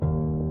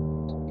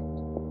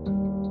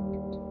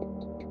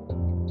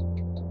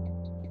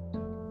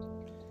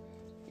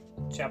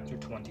Chapter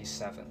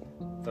 27.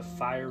 The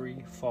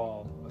Fiery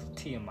Fall of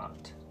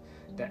Tiamat.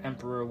 The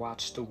Emperor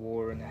watched the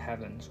war in the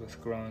heavens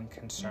with growing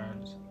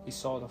concerns. He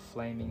saw the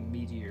flaming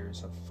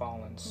meteors of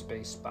fallen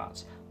space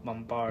spots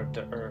bombard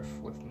the Earth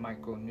with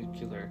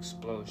micronuclear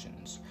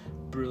explosions.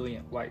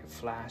 Brilliant white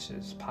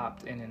flashes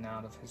popped in and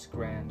out of his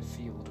grand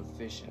field of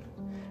vision.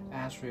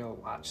 Azrael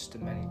watched the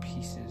many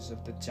pieces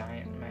of the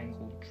giant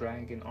mangled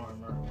dragon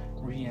armor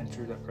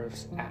re-enter the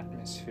Earth's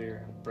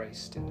atmosphere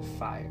embraced in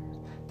fire.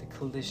 The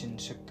collision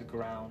shook the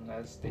ground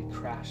as they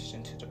crashed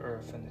into the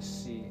Earth and the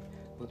sea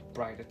with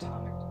bright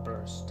atomic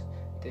burst.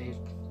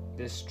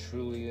 This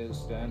truly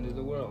is the end of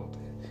the world,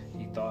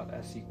 he thought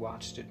as he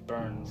watched it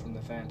burn from the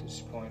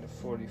vantage point of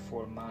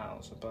 44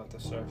 miles above the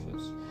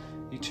surface.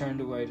 He turned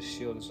away to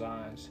shield his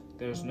eyes.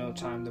 There was no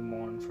time to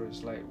mourn for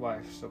his late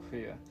wife,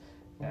 Sophia,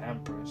 the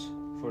Empress,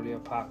 for the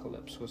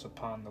apocalypse was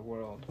upon the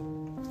world.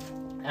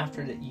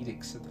 After the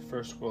edicts of the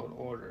First World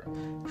Order,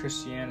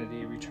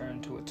 Christianity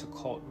returned to its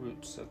occult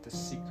roots of the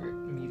secret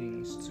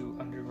meetings to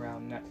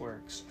underground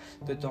networks.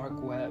 The dark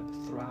web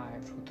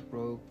thrived with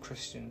rogue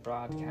Christian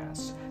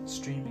broadcasts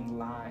streaming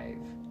live,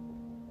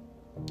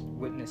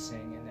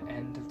 witnessing an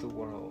end of the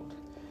world.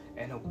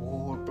 And a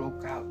war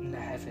broke out in the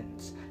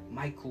heavens.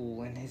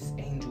 Micheal and his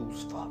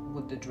angels fought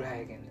with the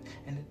dragon,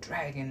 and the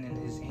dragon and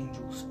his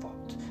angels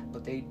fought,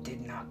 but they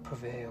did not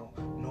prevail,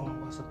 nor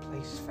was a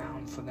place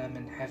found for them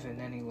in heaven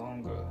any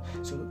longer.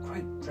 So the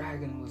great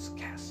dragon was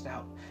cast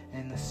out,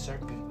 and the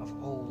serpent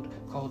of old,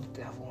 called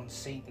the devil and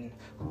Satan,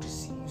 who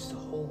deceives the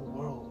whole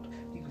world,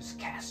 he was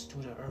cast to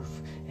the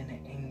earth, and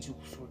the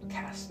angels were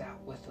cast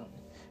out with him.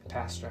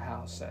 Pastor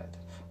Hal said,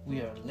 "We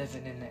are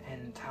living in the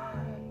end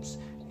times,"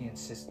 he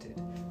insisted.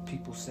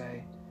 People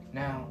say,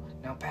 Now,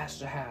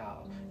 Pastor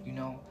Hal,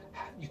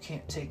 you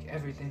can't take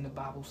everything the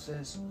Bible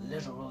says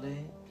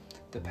literally."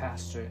 The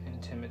pastor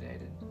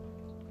intimidated.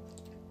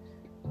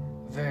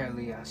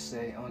 "Verily I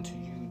say unto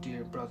you,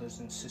 dear brothers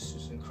and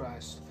sisters in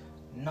Christ,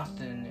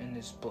 nothing in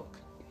this book,"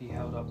 he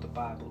held up the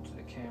Bible to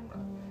the camera,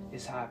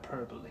 "is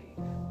hyperbole.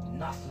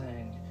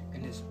 Nothing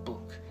in this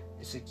book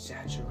is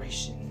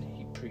exaggeration,"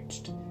 he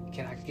preached.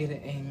 "Can I get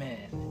an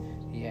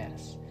amen?" he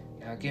asked.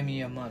 "Now give me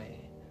your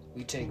money.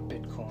 We take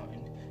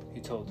Bitcoin,"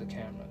 he told the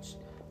cameras.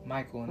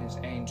 Micheal and his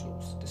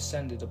angels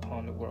descended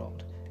upon the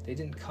world. They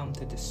didn't come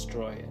to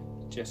destroy it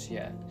just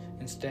yet.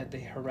 Instead,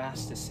 they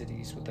harassed the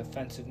cities with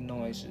offensive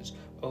noises,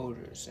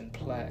 odors, and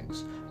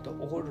plagues. The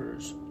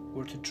orders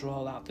were to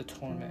draw out the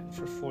torment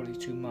for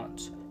 42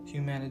 months.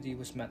 Humanity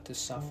was meant to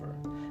suffer.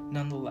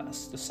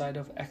 Nonetheless, the sight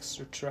of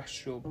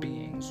extraterrestrial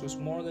beings was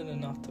more than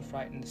enough to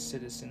frighten the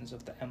citizens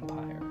of the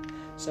empire.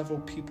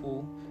 Several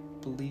people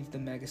believed the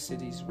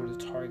megacities were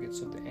the targets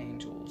of the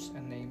angels,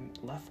 and they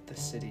left the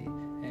city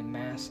in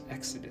mass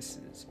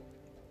exoduses.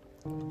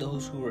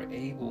 Those who were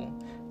able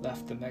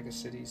left the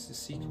megacities to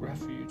seek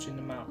refuge in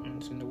the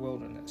mountains and the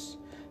wilderness.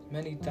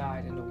 Many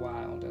died in the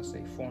wild as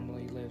they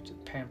formerly lived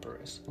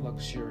pamperous,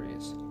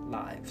 luxurious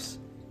lives.